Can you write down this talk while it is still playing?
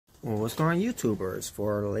Well, what's going on, YouTubers?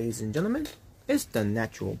 For ladies and gentlemen, it's the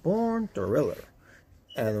Natural Born Thriller,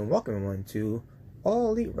 and welcome everyone to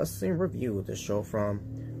All Elite Wrestling Review, the show from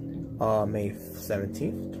May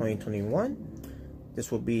 17th, 2021.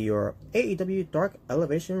 This will be your AEW Dark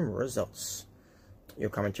Elevation results.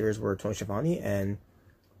 Your commentators were Tony Schiavone and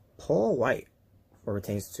Paul White, for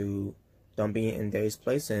pertains to them being in Dave's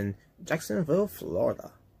place in Jacksonville,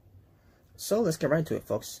 Florida. So let's get right into it,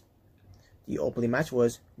 folks. The opening match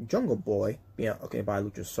was Jungle Boy being accompanied by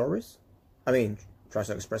Luchasaurus.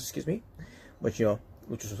 Triceps Express, excuse me. But,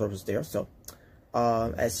 Luchasaurus was there. So,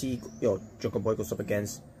 as Jungle Boy goes up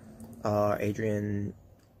against Adrian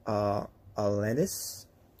Alandis.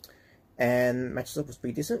 And matches up was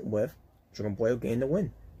pretty decent with Jungle Boy getting the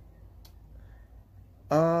win.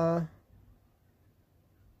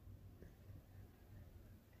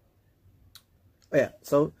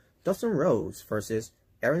 So Dustin Rhodes versus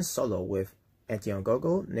Aaron Solo with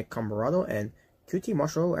Anti-Gogo, Nick Comoroto, and QT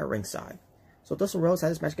Marshall at ringside. So Dustin Rhodes had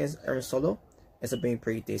his match against Aaron Solo. Ends up being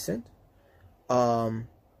pretty decent.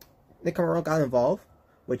 Nick Comoroto got involved,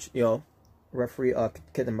 which, referee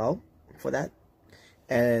kicked him out for that.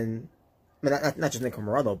 And not just Nick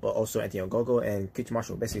Comoroto, but also Anti-Gogo and QT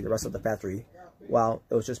Marshall, basically the rest of the factory, while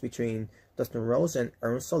it was just between Dustin Rhodes and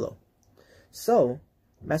Aaron Solo. So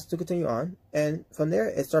match to continue on, and from there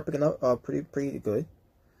it started picking up pretty good.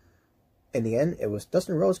 In the end, it was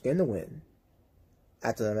Dustin Rhodes getting the win.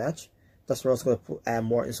 After the match, Dustin Rhodes going to add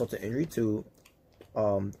more insult to injury to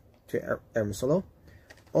Aaron Solo.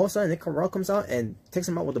 All of a sudden, Nick Comoroto comes out and takes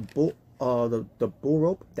him out with the bull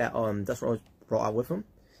rope that Dustin Rhodes brought out with him,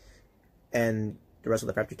 and the rest of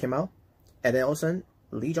the factory came out. And then all of a sudden,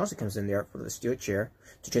 Lee Johnson comes in there for the steel chair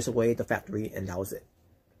to chase away the factory, and that was it.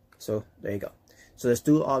 So there you go. So there's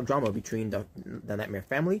still drama between the Nightmare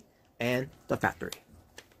family and the factory.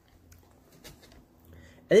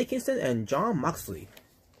 Eddie Kingston and Jon Moxley,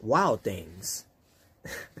 Wild Things.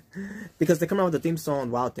 Because they come out with the theme song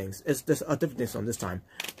Wild Things. It's just a different theme song this time.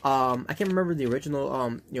 I can't remember the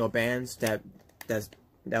original bands that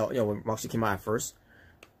when Moxley came out at first.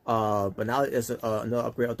 But now it's another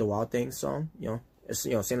upgrade of the Wild Things song. It's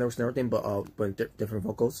same lyrics and everything, but different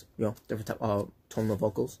vocals. Different type tonal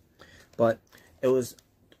vocals. But it was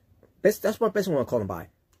that's what basically want to call them by,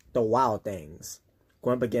 the Wild Things,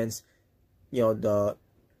 going up against the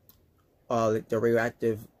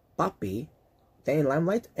radioactive Bobby, Danny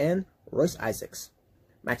Limelight, and Royce Isaacs.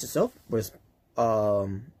 Match itself was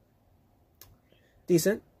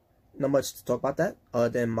decent. Not much to talk about that other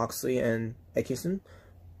than Moxley and Eddie Kingston.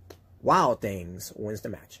 Wild Things wins the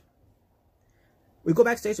match. We go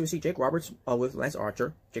backstage and we see Jake Roberts with Lance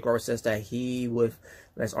Archer. Jake Roberts says that he's with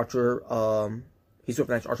Lance Archer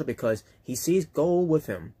because he sees gold with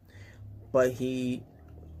him, but he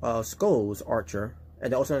scolds Archer.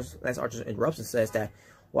 And also Lance Archer interrupts and says that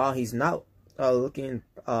while he's not looking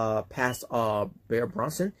past Bear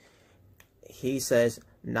Bronson, he says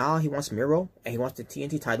now he wants Miro and he wants the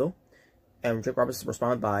TNT title. And Jake Roberts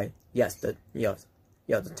responded by the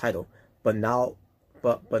title,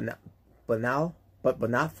 but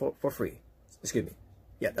not for free. Excuse me.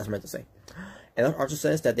 Yeah, that's what I meant to say. And Archer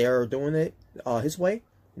says that they're doing it his way.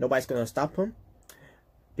 Nobody's gonna stop him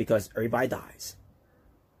because everybody dies.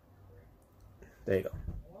 There you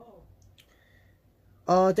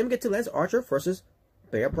go. Then we get to Lance Archer versus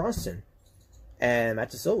Bear Bronson, and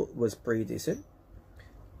match itself was pretty decent.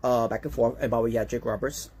 Back and forth, and by the way, yeah, Jake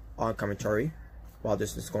Roberts on commentary while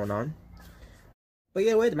this is going on. But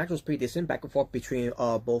yeah, the match was pretty decent, back and forth between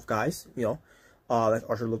both guys. Lance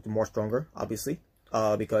Archer looked more stronger, obviously,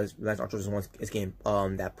 because Lance Archer is getting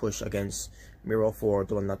that push against Miro for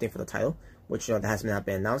doing nothing for the title, which that has not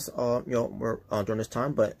been announced during this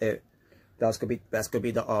time, but that's gonna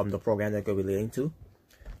be the program that gonna be leading to.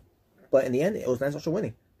 But in the end, it was Lance Archer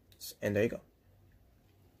winning, and there you go.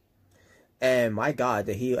 And my God,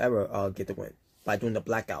 did he ever get the win by doing the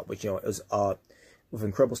blackout, which it was with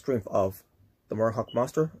incredible strength of the Mohawk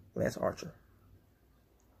Monster, Lance Archer.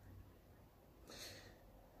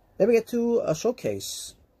 Then we get to a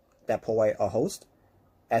showcase that Paul White hosts,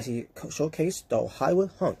 as he showcased the Hollywood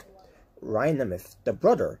hunk, Ryan Nemeth, the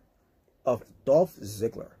brother of Dolph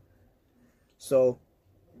Ziggler. So,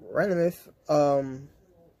 Ryan Nemeth,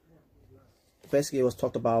 basically it was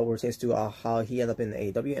talked about where it says to how he ended up in the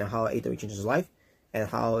AEW and how AEW changed his life, and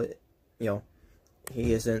how,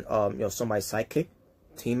 he isn't, somebody's sidekick,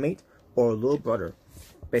 teammate, or little brother,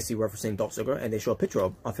 basically referencing Dolph Ziggler, and they show a picture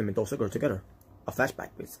of him and Dolph Ziggler together. A flashback,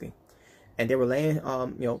 basically, and they were laying,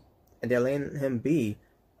 and they're letting him be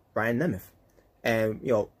Ryan Nemeth, and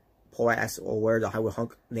Paul White asks where the Hollywood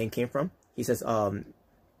hunk name came from. He says,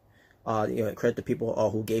 credit the people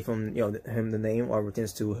who gave him him the name, or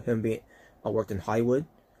pertains to him being worked in Hollywood,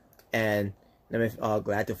 and Nemeth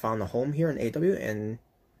glad to found a home here in AEW, and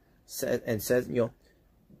says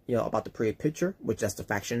about the pretty picture, which that's the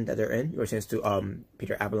faction that they're in. It pertains to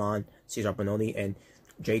Peter Avalon, Cesar Bononi, and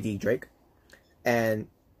J.D. Drake, and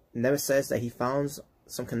Nemeth says that he found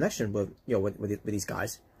some connection with with these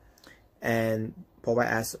guys, and Paul White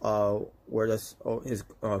asks where does his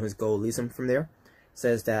goal leads him from there.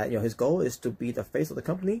 Says that his goal is to be the face of the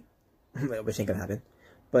company, which ain't gonna happen,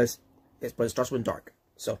 but it starts with dark.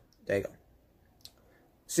 So there you go.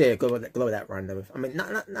 So yeah, go with that, Ryan Nemeth. I mean,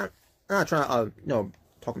 not trying to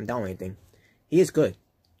talk him down or anything. He is good.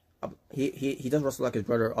 He does wrestle like his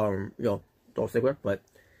brother Dolph Ziggler, but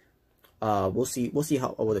we'll see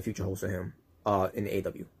how what the future holds for him in the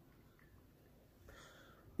AEW.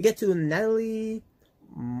 We get to Natalie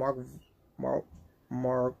Natalie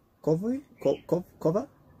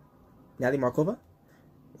Markova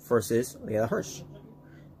versus Layla Hirsch,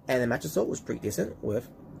 and the match itself was pretty decent with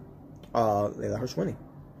Layla Hirsch winning.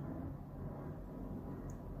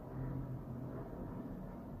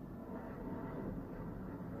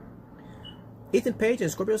 Ethan Page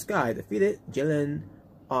and Scorpio Sky defeated Jalen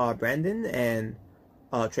Brandon and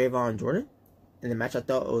Trayvon Jordan in the match. I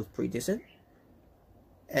thought it was pretty decent,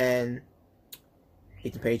 and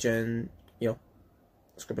Ethan Page and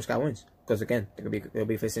Scorpio Sky wins, because again they'll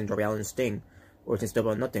be facing Darby Allin and Sting, or it's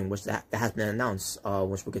Double or Nothing, which that has been announced.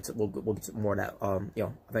 Which we'll get to more of that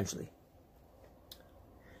eventually.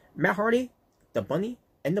 Matt Hardy, the Bunny,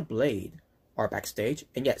 and the Blade are backstage,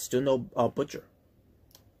 and yet still no Butcher.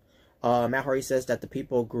 Matt Hardy says that the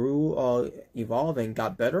people grew, evolved, and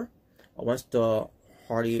got better once the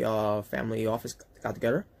Hardy family office got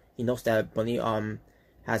together. He knows that Bunny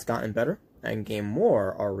has gotten better and gained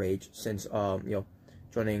more rage since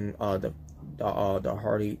joining the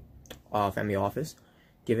Hardy family office,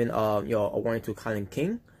 giving a warning to Kylan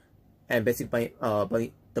King, and basically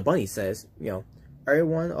the Bunny says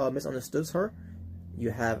everyone misunderstood her.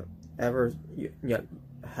 Have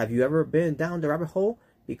you ever been down the rabbit hole?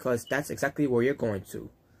 Because that's exactly where you're going to.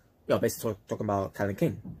 Basically talking about Kylan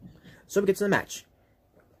King. So we get to the match.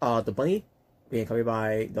 The Bunny being covered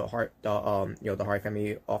by the Hart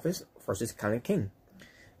family office versus Kylan King.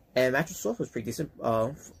 And the match itself was pretty decent.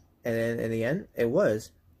 And then in the end, it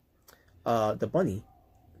was the Bunny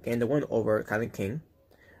getting the win over Kylan King.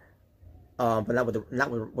 But not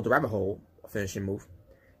with the rabbit hole finishing move.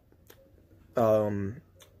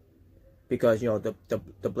 Because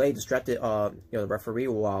the Blade distracted the referee,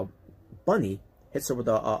 while Bunny hits her with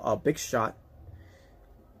a big shot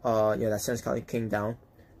that sends Kylan King down.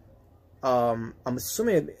 I'm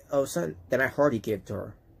assuming something that Matt Hardy gave to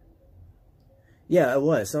her. Yeah, it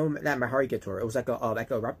was something that Matt Hardy gave to her. It was like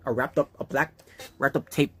a wrapped up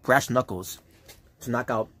tape brass knuckles to knock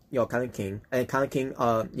out Kylan King, and Kylan King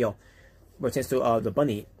pertains to the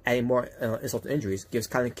Bunny adding more insult to injuries, gives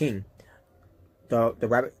Kylan King the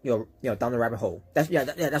rabbit down the rabbit hole. That's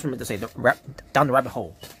what I meant to say. Down the rabbit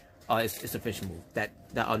hole is the finishing move that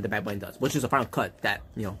the Bad Bunny does, which is a final cut that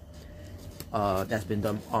that's been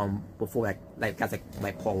done before, like guys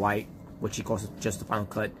like Paul White, which he calls just the final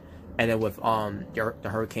cut, and then with the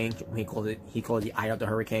Hurricane, he called it the Eye of the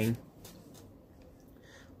Hurricane.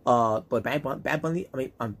 But Bad Bunny,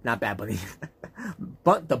 not Bad Bunny,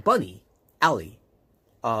 but the Bunny, Allie,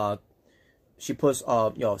 she puts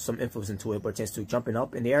some influence into it, but it tends to jumping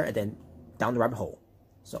up in the air and then down the rabbit hole.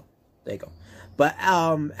 So there you go. But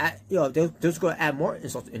they're going to add more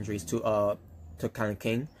insult to injuries to Kylan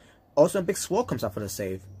King. Also, Big Swole comes out for the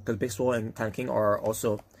save, because Big Swole and Kylan King are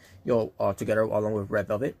also together along with Red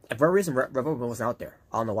Velvet. And for a reason, Red Velvet wasn't out there.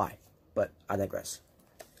 I don't know why, but I digress.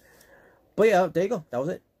 But yeah, there you go. That was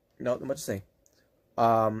it. Not much to say.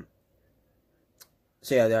 So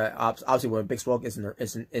yeah, obviously when Big Swole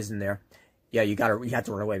isn't there, yeah, you have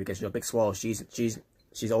to run away, because Big Swole, she's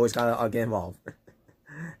always gotta get involved,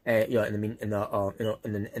 and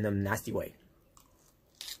in a nasty way.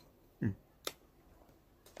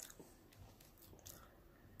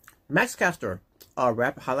 Maxcaster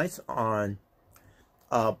rap highlights on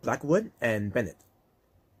Blackwood and Bennett,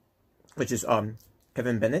 which is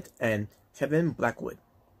Kevin Bennett and Kevin Blackwood.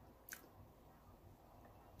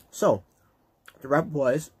 So the rap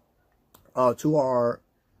was to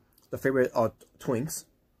the favorite twinks.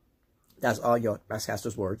 That's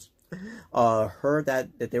Maxcaster's words. Heard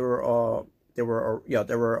that they were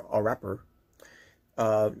a rapper.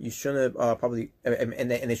 You shouldn't probably and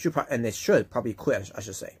they should probably quit. I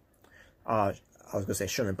should say. I was gonna say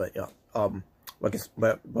shouldn't, but but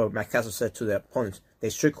Maxcaster said to the opponents they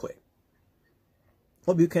should quit.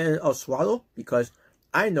 Hope you can swallow, because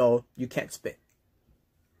I know you can't spit,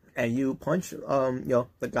 and you punch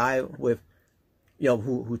the guy with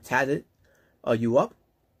who tatted you up.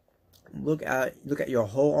 Look at your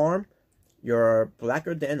whole arm. You're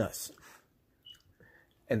blacker than us.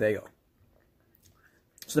 And there you go.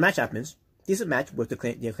 So the match happens. Decent match with the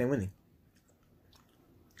Acclaim winning.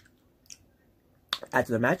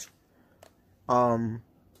 After the match, after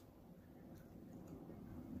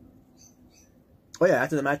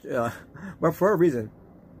the match, well, for a reason,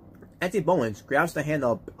 Anthony Bowens grabs the hand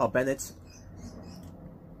of Bennett's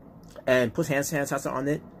and puts hand sanitizer on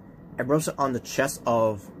it and rubs it on the chest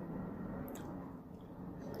of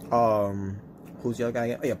who's the other guy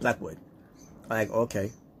again? Oh yeah, Blackwood. Like,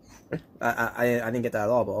 okay. I didn't get that at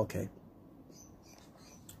all, but okay.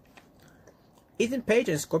 Ethan Page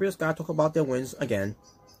and Scorpio Sky talk about their wins again.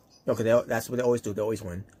 Okay, that's what they always do. They always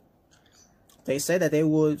win. They say that they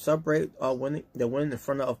will celebrate winning in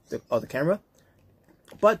front of the camera,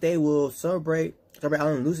 but they will celebrate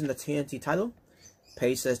Allen losing the TNT title.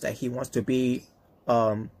 Page says that he wants to be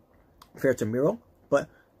fair to Miro, but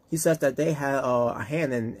he says that they had a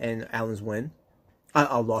hand in Allen's win.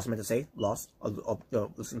 Loss, I meant to say. Loss.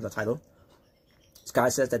 Losing the title. Sky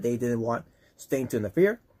says that they didn't want Sting to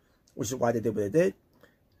interfere, which is why they did what they did.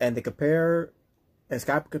 And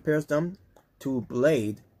Sky compares them to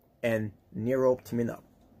Blade and Nero teaming up.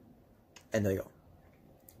 And there you go.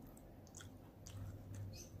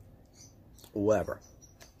 Whatever.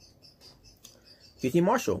 QT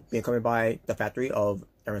Marshall being accompanied by the factory of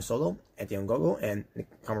Aaron Solo, Anthony Ogogo, and Nick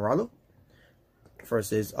Camarado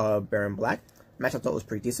versus Baron Black. Match I thought was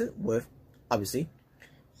pretty decent with, obviously,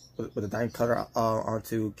 with a dime cutter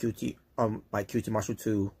onto QT by QT Marshall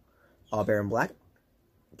to Baron Black.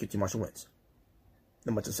 QT Marshall wins.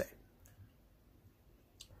 Not much to say.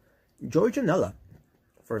 Joey Janela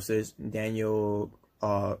versus Daniel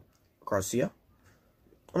Garcia.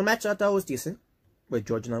 On a match I thought was decent, with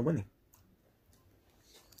Joey Janela winning.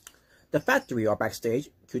 The factory are backstage.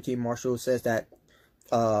 QT Marshall says that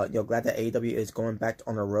glad that AEW is going back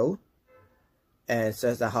on the road, and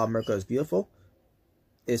says that how America is beautiful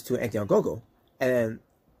is to Anthony Ogogo,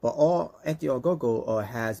 but all Anthony Ogogo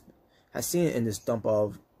has seen in this dump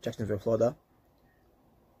of Jacksonville, Florida,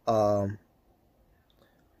 and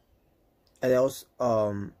else,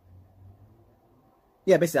 yeah,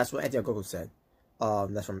 basically that's what Anthony Ogogo said.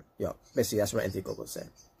 Basically that's what Anthony Ogogo said.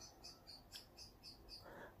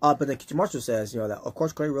 But then QT Marshall says, that of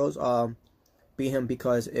course Cody Rhodes beat him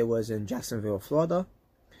because it was in Jacksonville, Florida.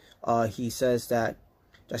 He says that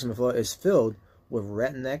Jacksonville, Florida is filled with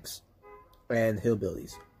rednecks and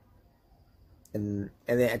hillbillies. And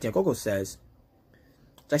then Anthony Ogogo says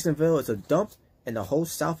Jacksonville is a dump and the whole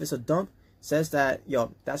South is a dump. Says that,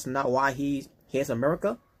 that's not why he hates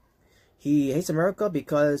America. He hates America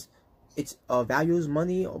because it values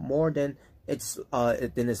money more than his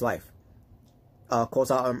life. Calls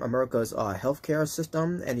out America's healthcare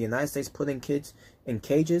system and the United States putting kids in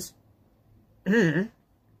cages. Says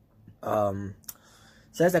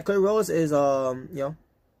that Cody Rhodes is an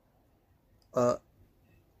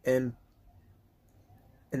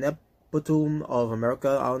epitome of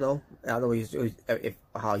America. I don't know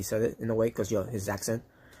how he said it in a way, because his accent.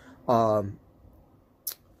 And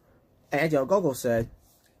Anthony Ogogo said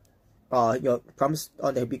promised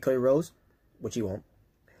that he'd beat Cody Rhodes, which he won't.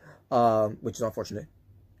 Which is unfortunate.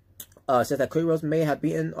 Says that Cody Rhodes may have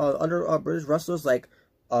beaten other British wrestlers like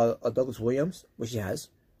Douglas Williams, which he has,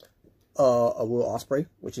 a Will Ospreay,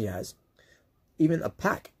 which he has, even a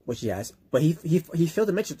Pac, which he has. But he failed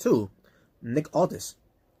to mention too Nick Aldis,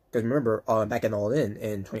 because remember back in All In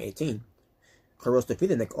 2018, Cody Rhodes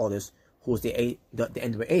defeated Nick Aldis, who was the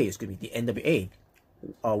NWA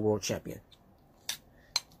world champion,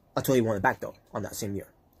 until he won it back though on that same year.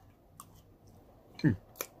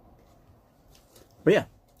 But yeah,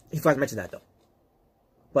 he forgot to mention that though.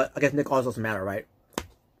 But I guess Nick Aldis doesn't matter, right?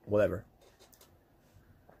 Whatever.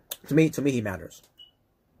 To me he matters.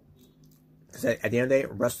 Because at the end of the day,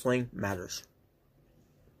 wrestling matters.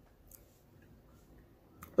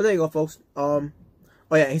 But there you go, folks. Oh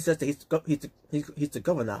yeah, he says that he's the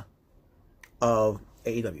governor of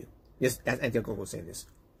AEW. Yes, that's Anthony Ogogo saying this.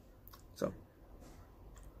 So,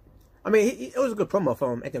 I mean, it was a good promo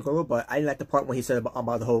from Anthony Ogogo, but I didn't like the part when he said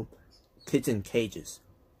about the whole kids in cages.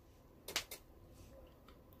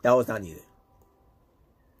 That was not needed.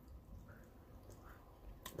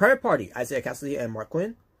 Private Party, Isaiah Cassidy and Mark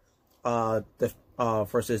Quinn.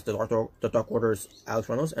 Versus the Dark Order's Alex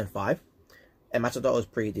Reynolds and 5. And match I thought was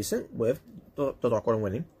pretty decent with the Dark Order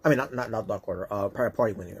winning. I mean, not Dark Order. Private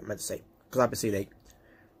Party winning, I meant to say. Because obviously they,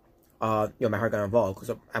 Matt Hardy got involved.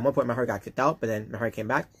 Because at one point Matt Hardy got kicked out, but then Matt Hardy came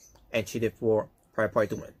back and cheated for Private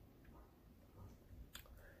Party to win.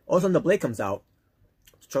 Also, the Blade comes out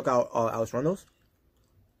to choke out Alex Rondos,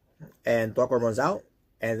 and Dark Order runs out,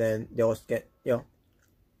 and then they'll get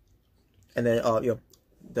and then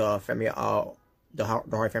the family the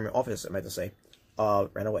Hardy family office, I meant to say,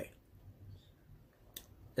 ran away.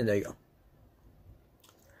 And there you go.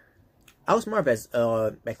 Alex Marvez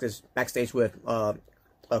backstage with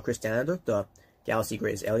Chris Stanlander, the Galaxy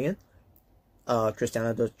Greatest Alien. Chris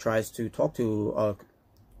Stanlander tries to talk to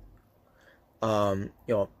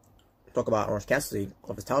talk about Orange Cassidy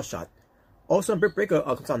of his title shot. Also, Britt Baker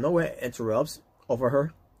comes out of nowhere, interrupts over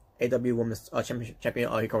her. AEW Women's Champion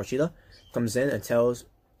Hikaru Shida comes in and tells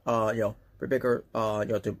Britt Baker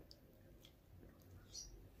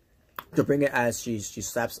to bring it as she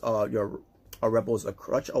slaps Rebel's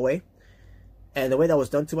crutch away. And the way that was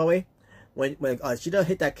done, too, by the way, when Shida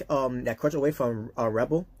hit that crutch away from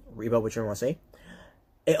Rebel, Reba, whichever you want to say,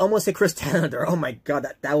 it almost hit Chris Stanlander. Oh my god,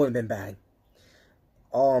 that would have been bad.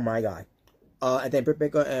 Oh my god. And then Britt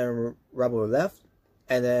Baker and Rebel were left,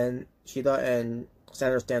 and then Shida and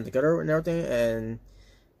Stanlander stand together and everything. And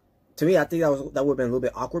to me, I think that would have been a little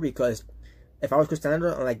bit awkward, because if I was Chris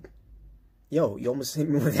Stanlander, I'm like, yo, you almost hit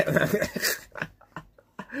me with that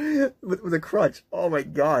with a crutch. Oh my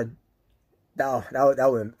god. That would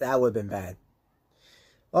have been bad.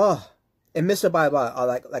 Oh, it missed it by about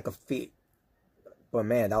like a feet. But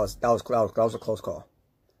man, that was a close call.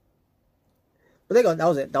 But there you go.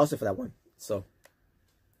 That was it for that one. So,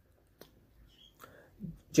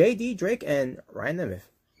 J.D. Drake and Ryan Nemeth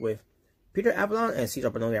with Peter Avalon and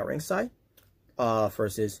Cesar Bononi at ringside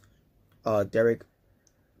versus Derek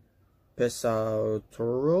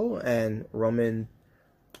Pesatoro and Roman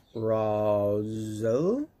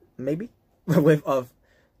Rosel, maybe, with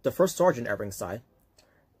the first sergeant at ringside.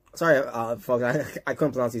 Sorry, folks, I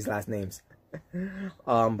couldn't pronounce these last names.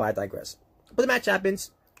 But I digress. But the match happens.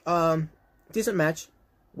 Decent match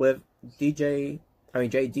with JD,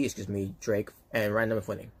 Drake and Ryan Nemeth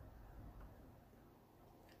winning.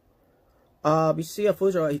 We see a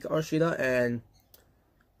footage of Hikaru Shida and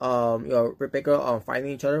Britt Baker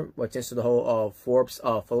fighting each other, which is the whole Forbes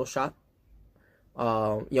photo shot.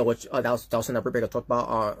 Which that was something that Britt Baker talked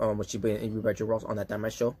about when she been interviewed by Joe Ross on that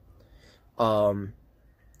Dynamite show. And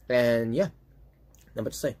yeah, not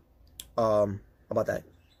much to say about that.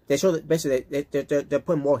 They show that basically they're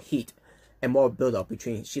putting more heat and more build up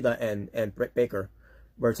between Shida and Britt Baker,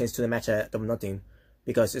 where it pertains to the match at Double Nothing,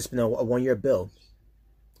 because it's been a 1 year build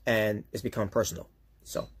and it's become personal.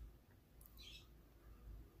 So,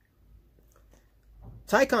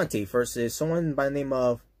 Ty Conti versus someone by the name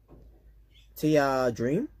of Tia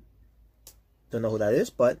Dream. Don't know who that is,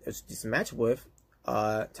 but it's a decent match with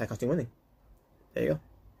Ty Conti winning. There you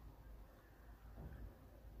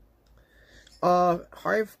go. The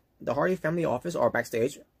Hardy family office are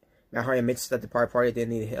backstage. Matt Hardy admits that the Private Party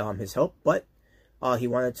didn't need his help, but he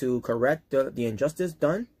wanted to correct the injustice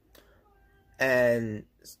done, and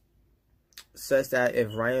says that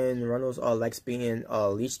if Ryan Reynolds likes being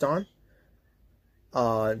leached on,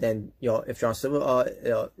 then if John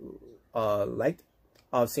Silver liked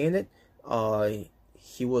seeing it,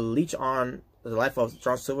 he will leech on the life of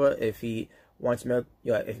John Silver if he wants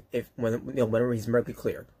whenever he's medically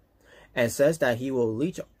cleared, and says that he will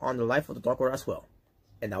leech on the life of the Dark Order as well.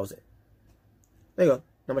 And that was it. There you go.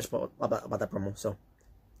 Not much about that promo. So,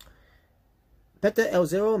 Pete El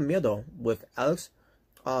Zero Miedo with Alex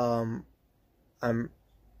Abraham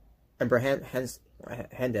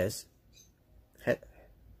Hernandez.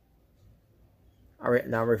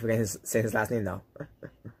 Now we're forgetting say his last name now.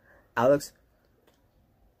 Alex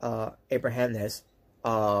Abraham Hernandez,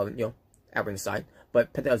 at ringside.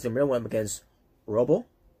 But Pete El Zero Miedo went against Robo.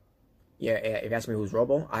 Yeah, if you ask me who's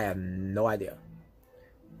Robo, I have no idea.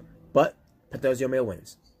 But Pete Zero Miedo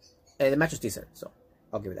wins. And the match was decent, so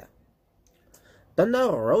I'll give it that. Thunder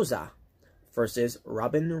Rosa versus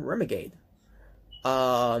Robin Renegade.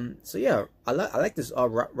 So yeah, I like this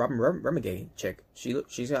Robin Renegade chick.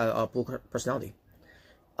 She's got a cool personality.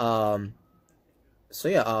 So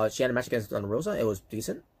yeah, she had a match against Thunder Rosa. It was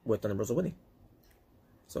decent, with Thunder Rosa winning.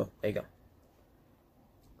 So there you go.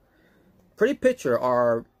 Pretty Picture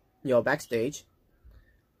are backstage,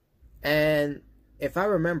 and if I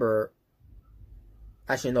remember,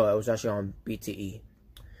 actually no, it was actually on BTE.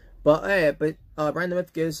 But Brian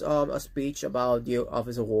Nemeth gives a speech about of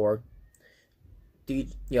his award.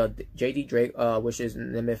 JD Drake wishes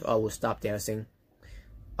Nemeth will stop dancing.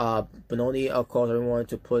 Bononi calls everyone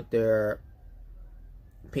to put their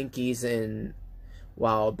pinkies in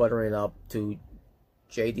while buttering up to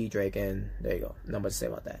JD Drake, and there you go. Not much to say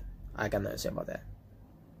about that. I got nothing to say about that.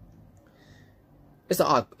 It's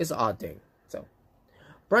an odd thing. So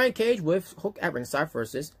Brian Cage with Hook at ringside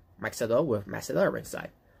versus Mike Sydal with Matt Sydal at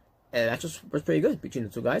ringside. And that just was pretty good between the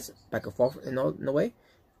two guys, back and forth in a way.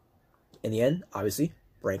 In the end, obviously,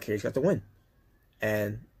 Brian Cage got the win.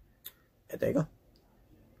 And there you go.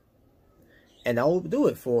 And that will do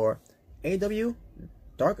it for AEW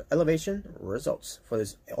Dark Elevation results for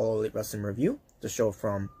this All Elite Wrestling review, the show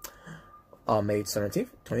from May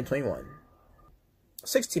 17th, 2021.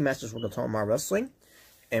 16 matches worth of Talking About Wrestling,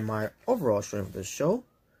 and my overall strength of this show,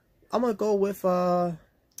 I'm gonna go with a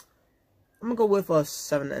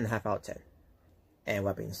 7.5 out of 10. And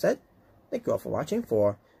with that being said, thank you all for watching.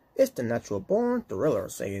 For It's the Natural Born Thriller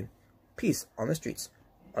saying peace on the streets.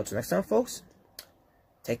 Until next time, folks,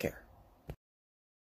 take care.